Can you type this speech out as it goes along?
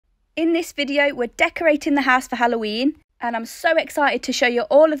In this video, we're decorating the house for Halloween, and I'm so excited to show you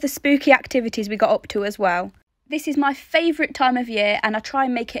all of the spooky activities we got up to as well. This is my favourite time of year, and I try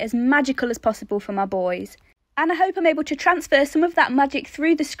and make it as magical as possible for my boys. And I hope I'm able to transfer some of that magic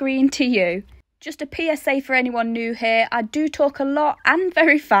through the screen to you. Just a PSA for anyone new here, I do talk a lot and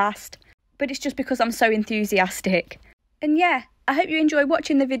very fast, but it's just because I'm so enthusiastic. And yeah, I hope you enjoy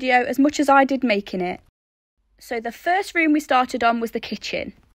watching the video as much as I did making it. So the first room we started on was the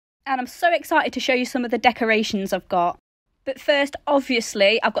kitchen. And I'm so excited to show you some of the decorations I've got. But first,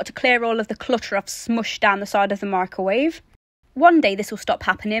 obviously, I've got to clear all of the clutter I've smushed down the side of the microwave. One day this will stop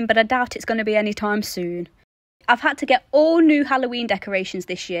happening, but I doubt it's going to be anytime soon. I've had to get all new Halloween decorations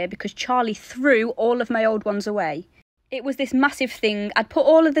this year because Charlie threw all of my old ones away. It was this massive thing. I'd put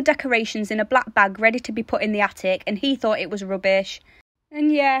all of the decorations in a black bag ready to be put in the attic, and he thought it was rubbish.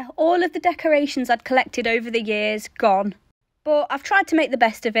 And yeah, all of the decorations I'd collected over the years, gone. But I've tried to make the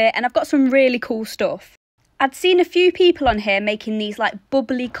best of it, and I've got some really cool stuff. I'd seen a few people on here making these like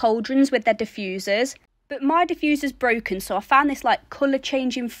bubbly cauldrons with their diffusers, but my diffuser's broken, so I found this like colour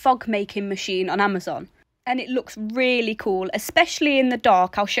changing fog making machine on Amazon. And it looks really cool, especially in the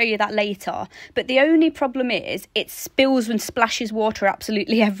dark. I'll show you that later. But the only problem is it spills and splashes water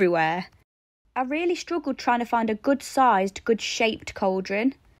absolutely everywhere. I really struggled trying to find a good sized, good shaped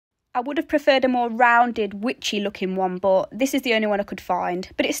cauldron. I would have preferred a more rounded, witchy looking one, but this is the only one I could find.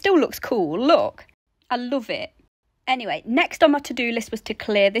 But it still looks cool, look. I love it. Anyway, next on my to-do list was to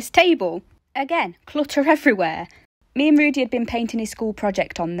clear this table. Again, clutter everywhere. Me and Rudy had been painting his school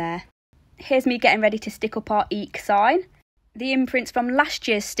project on there. Here's me getting ready to stick up our EEK sign. The imprints from last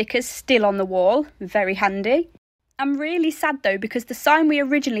year's stickers still on the wall, very handy. I'm really sad though because the sign we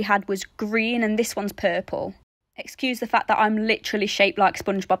originally had was green and this one's purple. Excuse the fact that I'm literally shaped like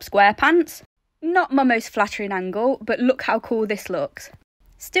SpongeBob SquarePants. Not my most flattering angle, but look how cool this looks.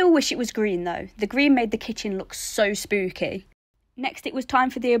 Still wish it was green though. The green made the kitchen look so spooky. Next it was time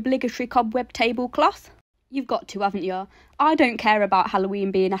for the obligatory cobweb tablecloth. You've got to, haven't you? I don't care about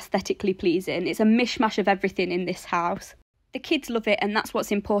Halloween being aesthetically pleasing. It's a mishmash of everything in this house. The kids love it and that's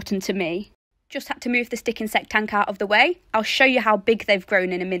what's important to me. Just had to move the stick insect tank out of the way. I'll show you how big they've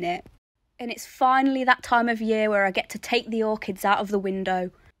grown in a minute. And it's finally that time of year where I get to take the orchids out of the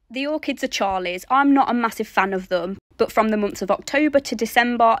window. The orchids are Charlie's. I'm not a massive fan of them, but from the months of October to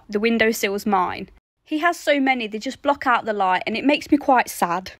December, the windowsill's mine. He has so many, they just block out the light and it makes me quite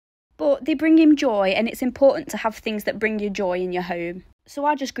sad. But they bring him joy and it's important to have things that bring you joy in your home. So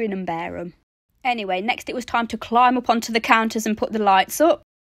I just grin and bear them. Anyway, next it was time to climb up onto the counters and put the lights up.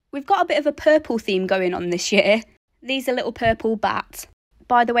 We've got a bit of a purple theme going on this year. These are little purple bats.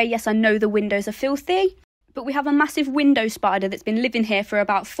 By the way, yes, I know the windows are filthy, but we have a massive window spider that's been living here for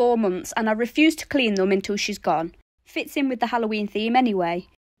about 4 months and I refuse to clean them until she's gone. Fits in with the Halloween theme anyway.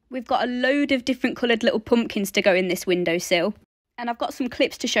 We've got a load of different coloured little pumpkins to go in this windowsill. And I've got some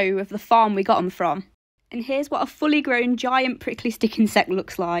clips to show you of the farm we got them from. And here's what a fully grown giant prickly stick insect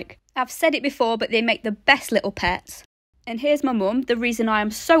looks like. I've said it before, but they make the best little pets. And here's my mum, the reason I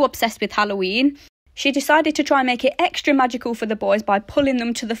am so obsessed with Halloween. She decided to try and make it extra magical for the boys by pulling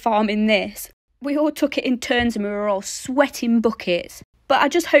them to the farm in this. We all took it in turns and we were all sweating buckets. But I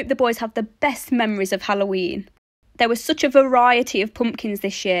just hope the boys have the best memories of Halloween. There was such a variety of pumpkins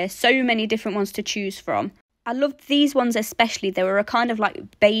this year, so many different ones to choose from. I loved these ones especially. They were a kind of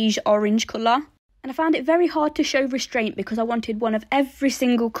like beige orange colour. And I found it very hard to show restraint because I wanted one of every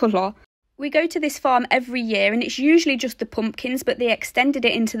single colour. We go to this farm every year and it's usually just the pumpkins, but they extended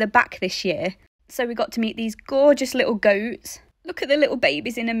it into the back this year. So we got to meet these gorgeous little goats. Look at the little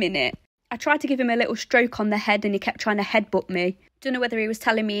babies in a minute. I tried to give him a little stroke on the head and he kept trying to headbutt me. Don't know whether he was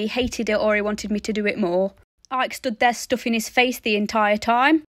telling me he hated it or he wanted me to do it more. Ike stood there stuffing his face the entire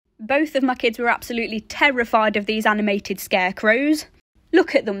time. Both of my kids were absolutely terrified of these animated scarecrows.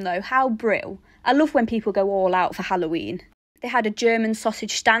 Look at them though, how brill. I love when people go all out for Halloween. They had a German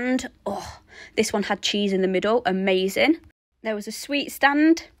sausage stand. Oh, this one had cheese in the middle, amazing. There was a sweet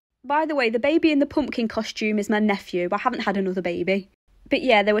stand. By the way, the baby in the pumpkin costume is my nephew. I haven't had another baby. But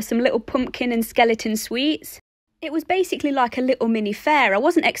yeah, there were some little pumpkin and skeleton sweets. It was basically like a little mini fair. I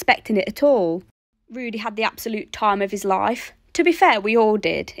wasn't expecting it at all. Rudy had the absolute time of his life. To be fair, we all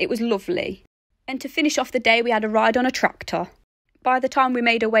did. It was lovely. And to finish off the day, we had a ride on a tractor. By the time we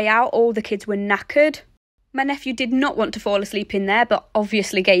made our way out, all the kids were knackered. My nephew did not want to fall asleep in there, but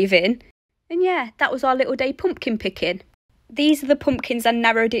obviously gave in. And yeah, that was our little day pumpkin picking. These are the pumpkins I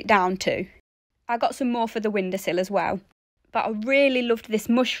narrowed it down to. I got some more for the windowsill as well. But I really loved this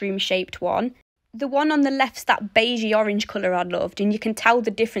mushroom-shaped one. The one on the left's that beigey orange colour I loved, and you can tell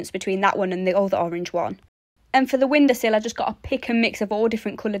the difference between that one and the other orange one. And for the windowsill, I just got a pick and mix of all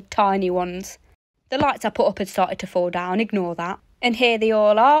different coloured tiny ones. The lights I put up had started to fall down, ignore that. And here they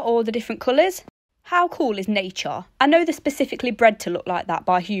all are, all the different colours. How cool is nature? I know they're specifically bred to look like that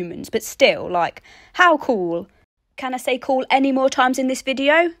by humans, but still, like, how cool? Can I say cool any more times in this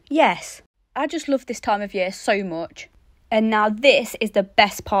video? Yes. I just love this time of year so much. And now this is the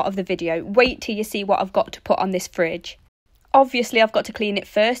best part of the video. Wait till you see what I've got to put on this fridge. Obviously, I've got to clean it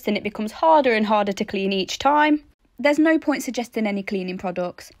first, and it becomes harder and harder to clean each time. There's no point suggesting any cleaning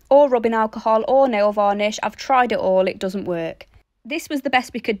products, or rubbing alcohol, or nail varnish. I've tried it all, it doesn't work. This was the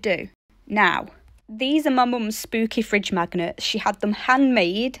best we could do. Now, these are my mum's spooky fridge magnets. She had them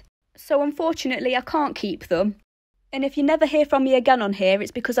handmade, so unfortunately I can't keep them. And if you never hear from me again on here,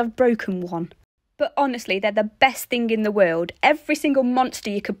 it's because I've broken one. But honestly, they're the best thing in the world. Every single monster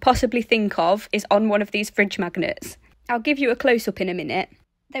you could possibly think of is on one of these fridge magnets. I'll give you a close-up in a minute.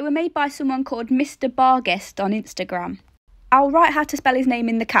 They were made by someone called Mr. Barghest on Instagram. I'll write how to spell his name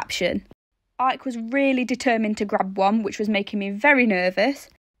in the caption. Ike was really determined to grab one, which was making me very nervous.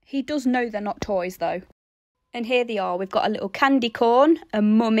 He does know they're not toys though. And here they are. We've got a little candy corn, a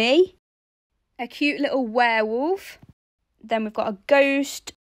mummy, a cute little werewolf. Then we've got a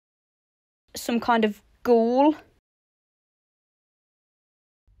ghost, some kind of ghoul,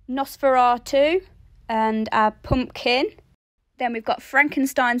 Nosferatu, and a pumpkin. Then we've got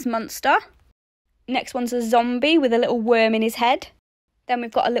Frankenstein's monster. Next one's a zombie with a little worm in his head. Then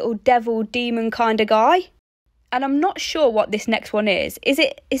we've got a little devil demon kind of guy. And I'm not sure what this next one is. Is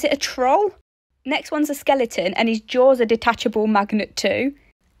it a troll? Next one's a skeleton, and his jaws are detachable magnet too.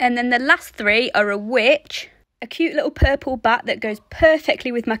 And then the last three are a witch, a cute little purple bat that goes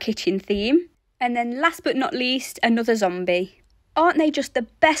perfectly with my kitchen theme. And then last but not least, another zombie. Aren't they just the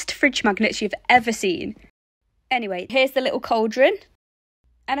best fridge magnets you've ever seen? Anyway, here's the little cauldron.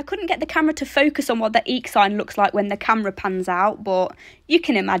 And I couldn't get the camera to focus on what the eek sign looks like when the camera pans out, but you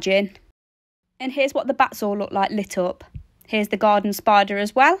can imagine. And here's what the bats all look like lit up. Here's the garden spider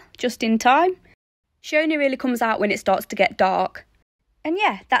as well, just in time. She only really comes out when it starts to get dark. And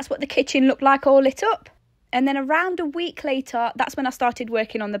yeah, that's what the kitchen looked like all lit up. And then around a week later, that's when I started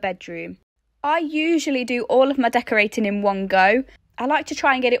working on the bedroom. I usually do all of my decorating in one go. I like to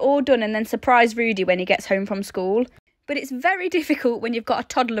try and get it all done and then surprise Rudy when he gets home from school. But it's very difficult when you've got a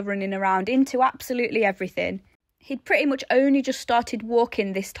toddler running around into absolutely everything. He'd pretty much only just started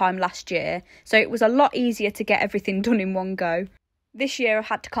walking this time last year, so it was a lot easier to get everything done in one go. This year I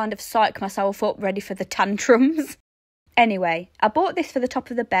had to kind of psych myself up ready for the tantrums. Anyway, I bought this for the top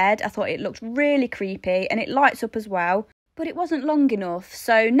of the bed. I thought it looked really creepy and it lights up as well. But it wasn't long enough,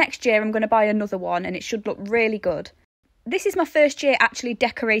 so next year I'm going to buy another one and it should look really good. This is my first year actually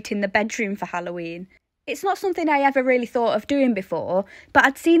decorating the bedroom for Halloween. It's not something I ever really thought of doing before, but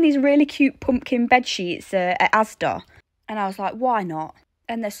I'd seen these really cute pumpkin bed sheets at Asda, and I was like, why not?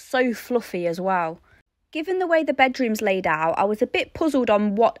 And they're so fluffy as well. Given the way the bedroom's laid out, I was a bit puzzled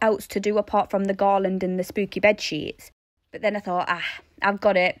on what else to do apart from the garland and the spooky bed sheets. But then I thought, I've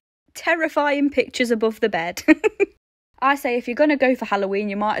got it. Terrifying pictures above the bed. I say if you're going to go for Halloween,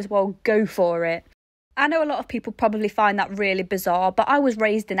 you might as well go for it. I know a lot of people probably find that really bizarre, but I was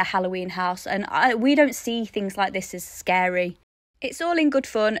raised in a Halloween house and we don't see things like this as scary. It's all in good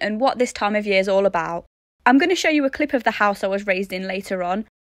fun and what this time of year is all about. I'm going to show you a clip of the house I was raised in later on,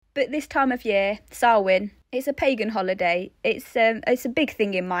 but this time of year, Samhain, it's a pagan holiday. It's a big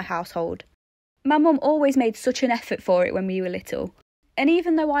thing in my household. My mum always made such an effort for it when we were little. And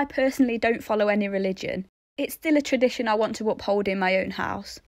even though I personally don't follow any religion, it's still a tradition I want to uphold in my own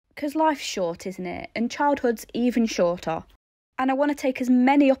house. Because life's short, isn't it? And childhood's even shorter. And I want to take as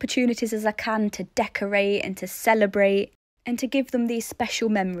many opportunities as I can to decorate and to celebrate and to give them these special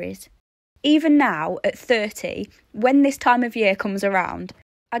memories. Even now, at 30, when this time of year comes around,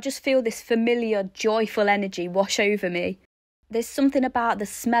 I just feel this familiar, joyful energy wash over me. There's something about the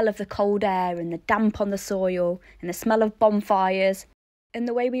smell of the cold air and the damp on the soil and the smell of bonfires and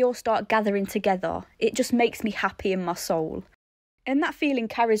the way we all start gathering together. It just makes me happy in my soul. And that feeling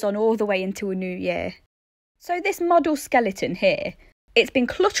carries on all the way into a new year. So this model skeleton here, it's been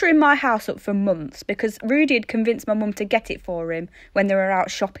cluttering my house up for months because Rudy had convinced my mum to get it for him when they were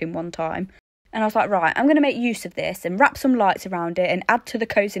out shopping one time. And I was like, right, I'm going to make use of this and wrap some lights around it and add to the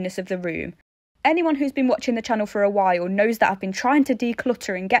coziness of the room. Anyone who's been watching the channel for a while knows that I've been trying to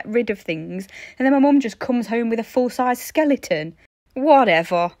declutter and get rid of things, and then my mum just comes home with a full-size skeleton.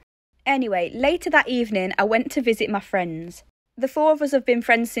 Whatever. Anyway, later that evening, I went to visit my friends. The four of us have been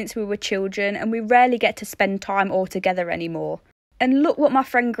friends since we were children, and we rarely get to spend time all together anymore. And look what my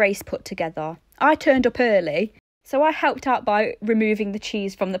friend Grace put together. I turned up early, So I helped out by removing the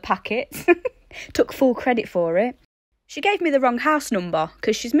cheese from the packets. Took full credit for it. She gave me the wrong house number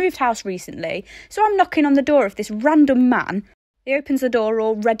because she's moved house recently. So I'm knocking on the door of this random man. He opens the door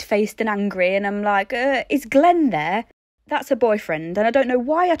all red-faced and angry, and I'm like, is Glenn there? That's her boyfriend, and I don't know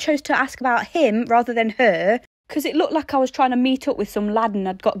why I chose to ask about him rather than her, because it looked like I was trying to meet up with some lad and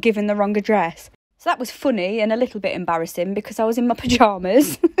I'd got given the wrong address. So that was funny and a little bit embarrassing because I was in my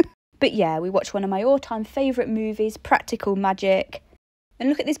pyjamas. But yeah, we watched one of my all-time favourite movies, Practical Magic. And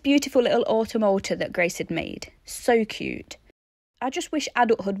look at this beautiful little autumn altar that Grace had made. So cute. I just wish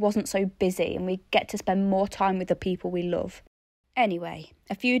adulthood wasn't so busy and we get to spend more time with the people we love. Anyway,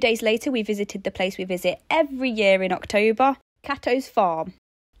 a few days later we visited the place we visit every year in October, Cato's Farm.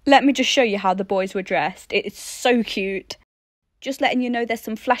 Let me just show you how the boys were dressed. It's so cute. Just letting you know there's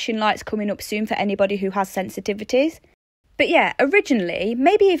some flashing lights coming up soon for anybody who has sensitivities. But yeah, originally,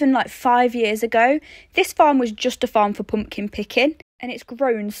 maybe even like 5 years ago, this farm was just a farm for pumpkin picking, and it's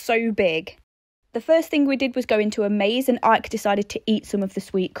grown so big. The first thing we did was go into a maze, and Ike decided to eat some of the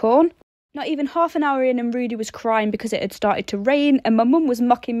sweet corn. Not even half an hour in and Rudy was crying because it had started to rain, and my mum was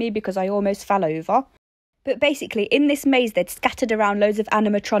mocking me because I almost fell over. But basically, in this maze they'd scattered around loads of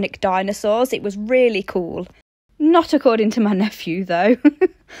animatronic dinosaurs. It was really cool. Not according to my nephew though.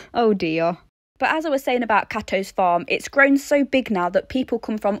 Oh dear. But as I was saying about Cato's Farm, it's grown so big now that people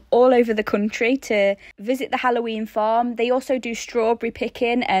come from all over the country to visit the Halloween farm. They also do strawberry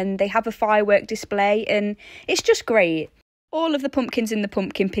picking and they have a firework display, and it's just great. All of the pumpkins in the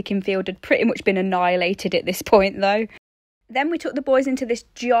pumpkin picking field had pretty much been annihilated at this point though. Then we took the boys into this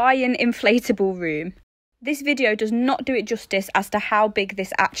giant inflatable room. This video does not do it justice as to how big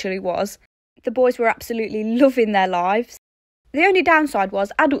this actually was. The boys were absolutely loving their lives. The only downside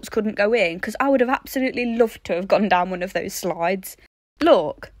was adults couldn't go in because I would have absolutely loved to have gone down one of those slides.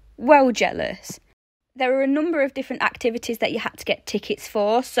 Look, well jealous. There were a number of different activities that you had to get tickets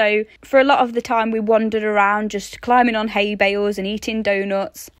for, so for a lot of the time we wandered around just climbing on hay bales and eating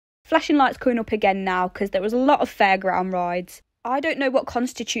donuts. Flashing lights coming up again now because there was a lot of fairground rides. I don't know what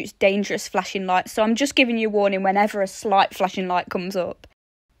constitutes dangerous flashing lights, so I'm just giving you warning whenever a slight flashing light comes up.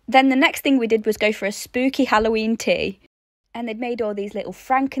 Then the next thing we did was go for a spooky Halloween tea. And they'd made all these little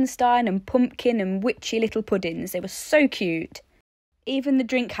Frankenstein and pumpkin and witchy little puddings. They were so cute. Even the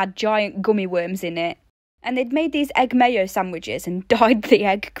drink had giant gummy worms in it. And they'd made these egg mayo sandwiches and dyed the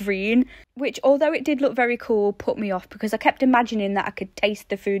egg green, which, although it did look very cool, put me off because I kept imagining that I could taste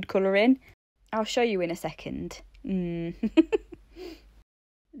the food colouring. I'll show you in a second. Then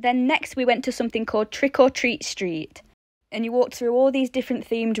next we went to something called Trick or Treat Street. And you walked through all these different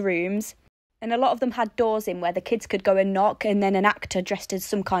themed rooms. And a lot of them had doors in where the kids could go and knock, and then an actor dressed as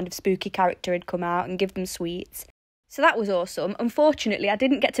some kind of spooky character had come out and give them sweets. So that was awesome. Unfortunately, I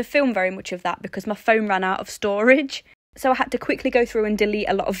didn't get to film very much of that because my phone ran out of storage. So I had to quickly go through and delete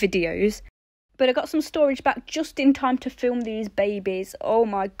a lot of videos. But I got some storage back just in time to film these babies. Oh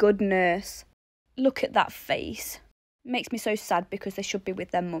my goodness. Look at that face. It makes me so sad because they should be with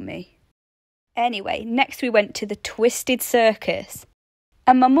their mummy. Anyway, next we went to the Twisted Circus.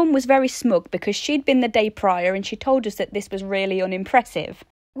 And my mum was very smug because she'd been the day prior and she told us that this was really unimpressive.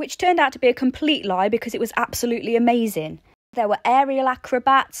 Which turned out to be a complete lie because it was absolutely amazing. There were aerial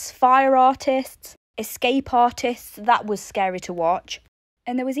acrobats, fire artists, escape artists. That was scary to watch.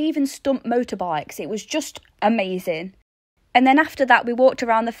 And there was even stunt motorbikes. It was just amazing. And then after that we walked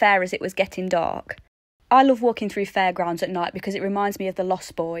around the fair as it was getting dark. I love walking through fairgrounds at night because it reminds me of the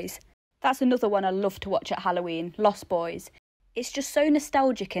Lost Boys. That's another one I love to watch at Halloween, Lost Boys. It's just so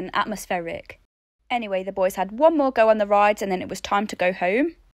nostalgic and atmospheric. Anyway, the boys had one more go on the rides and then it was time to go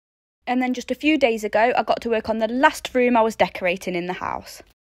home. And then just a few days ago, I got to work on the last room I was decorating in the house.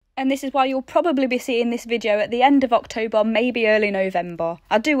 And this is why you'll probably be seeing this video at the end of October, maybe early November.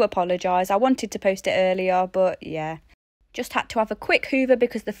 I do apologise, I wanted to post it earlier, but yeah. Just had to have a quick hoover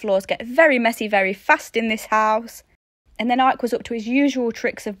because the floors get very messy very fast in this house. And then Ike was up to his usual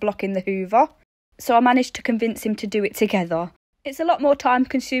tricks of blocking the hoover. So I managed to convince him to do it together. It's a lot more time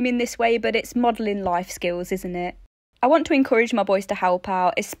consuming this way, but it's modelling life skills, isn't it? I want to encourage my boys to help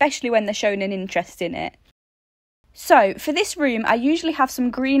out, especially when they're showing an interest in it. So, for this room, I usually have some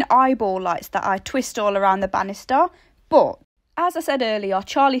green eyeball lights that I twist all around the banister, but, as I said earlier,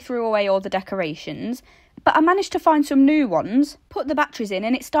 Charlie threw away all the decorations, but I managed to find some new ones, put the batteries in,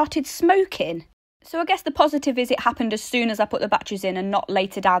 and it started smoking. So I guess the positive is it happened as soon as I put the batteries in and not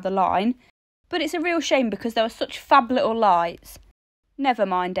later down the line. But it's a real shame because they were such fab little lights. Never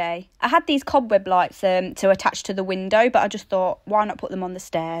mind, eh? I had these cobweb lights to attach to the window, but I just thought, why not put them on the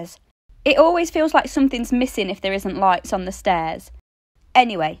stairs? It always feels like something's missing if there isn't lights on the stairs.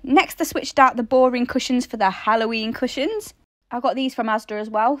 Anyway, next I switched out the boring cushions for the Halloween cushions. I got these from Asda as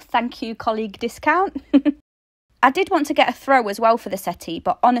well. Thank you, colleague discount. I did want to get a throw as well for the settee,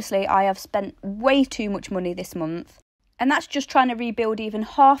 but honestly, I have spent way too much money this month. And that's just trying to rebuild even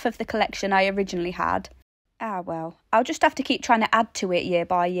half of the collection I originally had. Ah well, I'll just have to keep trying to add to it year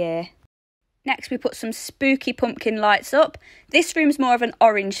by year. Next we put some spooky pumpkin lights up. This room's more of an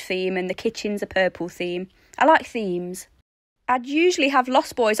orange theme and the kitchen's a purple theme. I like themes. I'd usually have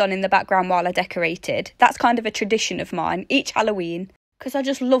Lost Boys on in the background while I decorated. That's kind of a tradition of mine, each Halloween, because I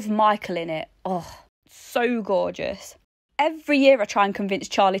just love Michael in it. Oh, so gorgeous. Every year I try and convince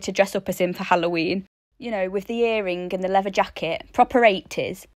Charlie to dress up as him for Halloween. You know, with the earring and the leather jacket, proper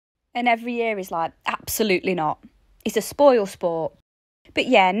 80s. And every year he's like, absolutely not. It's a spoil sport. But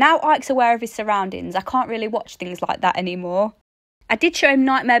yeah, now Ike's aware of his surroundings, I can't really watch things like that anymore. I did show him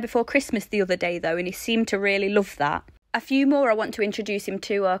Nightmare Before Christmas the other day though, and he seemed to really love that. A few more I want to introduce him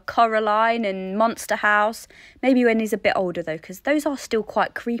to Coraline and Monster House. Maybe when he's a bit older though, because those are still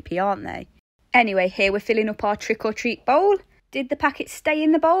quite creepy, aren't they? Anyway, here we're filling up our trick-or-treat bowl. Did the packets stay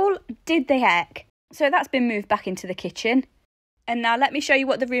in the bowl? Did they heck? So that's been moved back into the kitchen. And now let me show you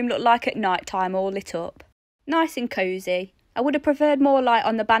what the room looked like at night time, all lit up. Nice and cosy. I would have preferred more light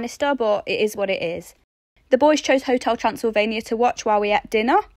on the banister, but it is what it is. The boys chose Hotel Transylvania to watch while we ate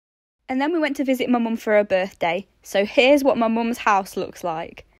dinner. And then we went to visit my mum for her birthday. So here's what my mum's house looks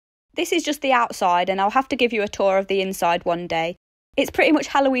like. This is just the outside, and I'll have to give you a tour of the inside one day. It's pretty much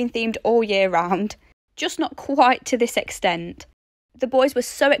Halloween themed all year round, just not quite to this extent. The boys were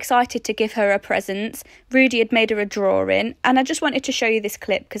so excited to give her presents. Rudy had made her a drawing, and I just wanted to show you this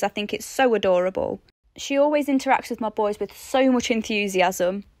clip because I think it's so adorable. She always interacts with my boys with so much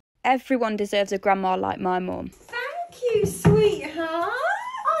enthusiasm. Everyone deserves a grandma like my mum. Thank you, sweetheart.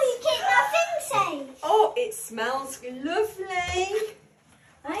 Oh, you keep my thing safe. Oh, it smells lovely.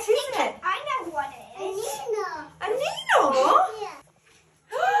 I know what it is. A Nino? Yeah.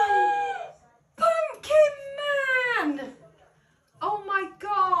 Pumpkin Man! Oh my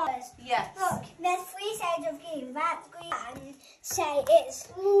God! Yes. Look, there's 3 shades of green. That's green. And say it's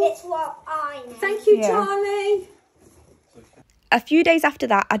what I know. Thank you, Yeah. Charlie. A few days after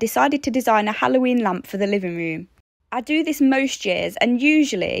that, I decided to design a Halloween lamp for the living room. I do this most years, and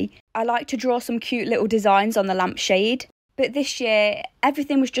usually I like to draw some cute little designs on the lampshade. But this year,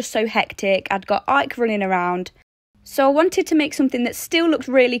 everything was just so hectic. I'd got Ike running around. So I wanted to make something that still looked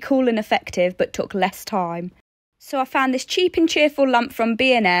really cool and effective, but took less time. So I found this cheap and cheerful lamp from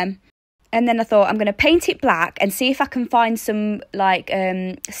B&M. And then I thought I'm going to paint it black and see if I can find some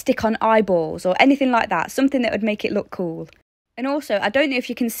stick-on eyeballs or anything like that. Something that would make it look cool. And also, I don't know if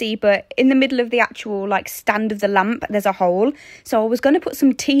you can see, but in the middle of the actual stand of the lamp, there's a hole. So I was going to put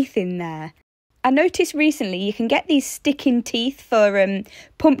some teeth in there. I noticed recently you can get these stick-in teeth for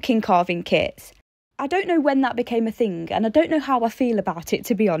pumpkin carving kits. I don't know when that became a thing, and I don't know how I feel about it,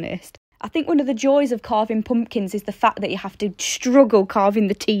 to be honest. I think one of the joys of carving pumpkins is the fact that you have to struggle carving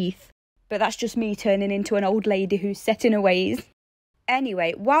the teeth. But that's just me turning into an old lady who's set in her ways.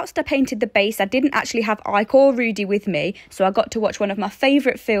 Anyway, whilst I painted the base, I didn't actually have Ike or Rudy with me, so I got to watch one of my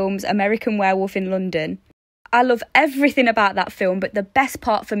favourite films, American Werewolf in London. I love everything about that film, but the best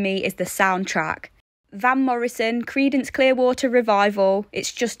part for me is the soundtrack. Van Morrison, Creedence Clearwater Revival,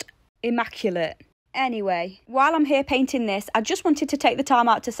 it's just immaculate. Anyway, while I'm here painting this, I just wanted to take the time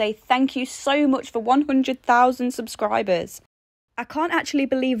out to say thank you so much for 100,000 subscribers. I can't actually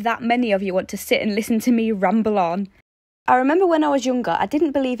believe that many of you want to sit and listen to me ramble on. I remember when I was younger, I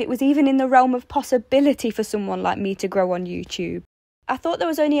didn't believe it was even in the realm of possibility for someone like me to grow on YouTube. I thought there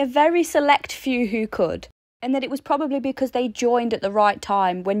was only a very select few who could, and that it was probably because they joined at the right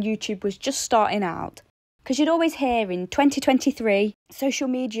time when YouTube was just starting out. Because you'd always hear in 2023, social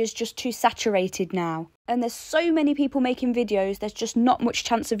media is just too saturated now. And there's so many people making videos, there's just not much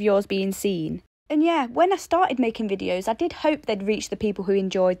chance of yours being seen. And yeah, when I started making videos, I did hope they'd reach the people who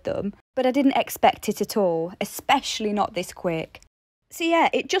enjoyed them. But I didn't expect it at all, especially not this quick. So yeah,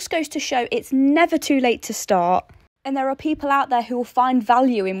 it just goes to show it's never too late to start. And there are people out there who will find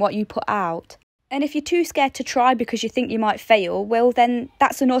value in what you put out. And if you're too scared to try because you think you might fail, well then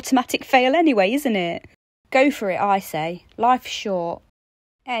that's an automatic fail anyway, isn't it? Go for it, I say. Life's short.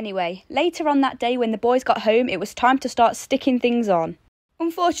 Anyway, later on that day when the boys got home, it was time to start sticking things on.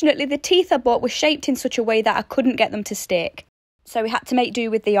 Unfortunately, the teeth I bought were shaped in such a way that I couldn't get them to stick. So we had to make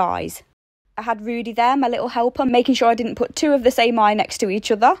do with the eyes. I had Rudy there, my little helper, making sure I didn't put 2 of the same eye next to each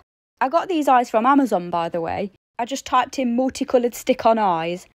other. I got these eyes from Amazon, by the way. I just typed in multicoloured stick-on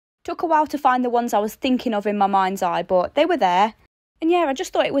eyes. Took a while to find the ones I was thinking of in my mind's eye, but they were there. And yeah, I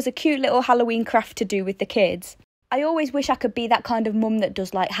just thought it was a cute little Halloween craft to do with the kids. I always wish I could be that kind of mum that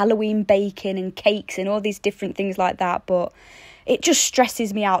does like Halloween baking and cakes and all these different things like that, but it just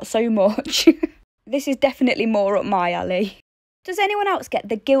stresses me out so much. This is definitely more up my alley. Does anyone else get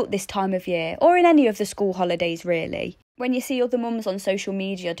the guilt this time of year, or in any of the school holidays really, when you see other mums on social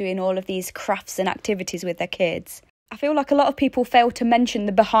media doing all of these crafts and activities with their kids? I feel like a lot of people fail to mention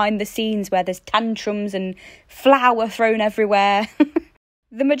the behind the scenes where there's tantrums and flour thrown everywhere.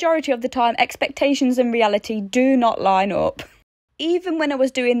 The majority of the time, expectations and reality do not line up. Even when I was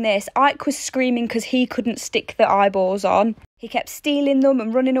doing this, Ike was screaming because he couldn't stick the eyeballs on. He kept stealing them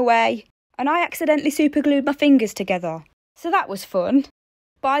and running away, and I accidentally superglued my fingers together. So that was fun.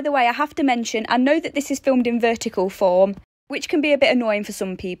 By the way, I have to mention, I know that this is filmed in vertical form, which can be a bit annoying for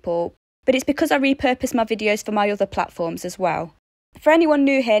some people, but it's because I repurpose my videos for my other platforms as well. For anyone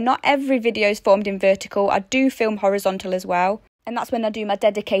new here, not every video is formed in vertical. I do film horizontal as well, and that's when I do my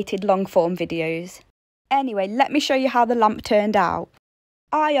dedicated long form videos. Anyway, let me show you how the lamp turned out.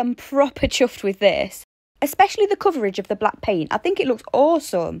 I am proper chuffed with this, especially the coverage of the black paint. I think it looks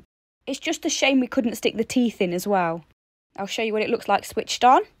awesome. It's just a shame we couldn't stick the teeth in as well. I'll show you what it looks like switched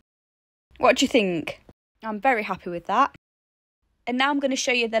on. What do you think? I'm very happy with that. And now I'm going to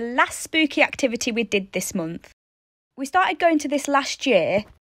show you the last spooky activity we did this month. We started going to this last year,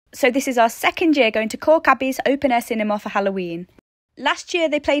 so this is our second year going to Cork Abbey's open air cinema for Halloween. Last year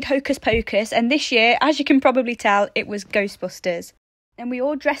they played Hocus Pocus, and this year, as you can probably tell, it was Ghostbusters. And we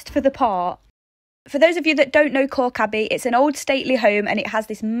all dressed for the part. For those of you that don't know Cork Abbey, it's an old stately home and it has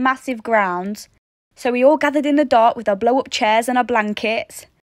this massive grounds. So we all gathered in the dark with our blow-up chairs and our blankets.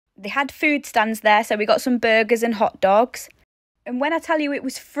 They had food stands there, so we got some burgers and hot dogs. And when I tell you it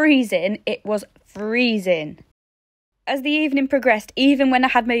was freezing, it was freezing. As the evening progressed, even when I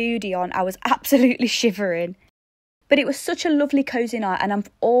had my hoodie on, I was absolutely shivering. But it was such a lovely cosy night, and I'm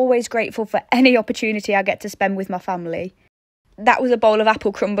always grateful for any opportunity I get to spend with my family. That was a bowl of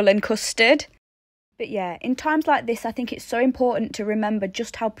apple crumble and custard. But yeah, in times like this, I think it's so important to remember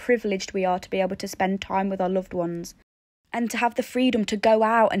just how privileged we are to be able to spend time with our loved ones, and to have the freedom to go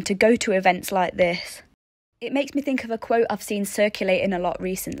out and to go to events like this. It makes me think of a quote I've seen circulating a lot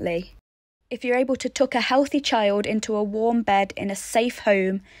recently. If you're able to tuck a healthy child into a warm bed in a safe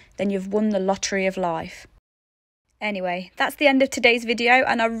home, then you've won the lottery of life. Anyway, that's the end of today's video,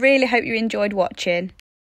 and I really hope you enjoyed watching.